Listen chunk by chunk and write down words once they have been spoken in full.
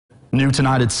New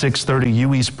tonight at 6:30,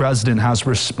 UE's president has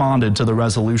responded to the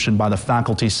resolution by the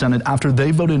Faculty Senate after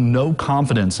they voted no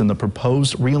confidence in the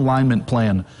proposed realignment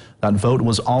plan. That vote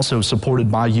was also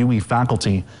supported by UE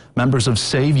faculty. Members of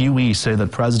Save UE say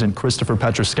that President Christopher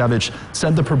Petruskevich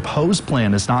said the proposed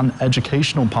plan is not an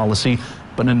educational policy,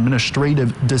 but an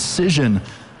administrative decision,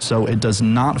 so it does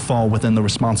not fall within the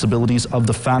responsibilities of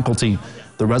the faculty.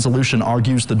 The resolution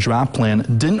argues the draft plan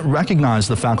didn't recognize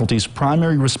the faculty's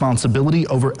primary responsibility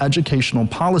over educational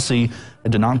policy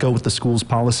and did not go with the school's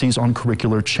policies on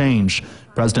curricular change.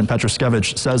 President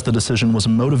Petruskevich says the decision was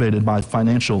motivated by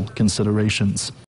financial considerations.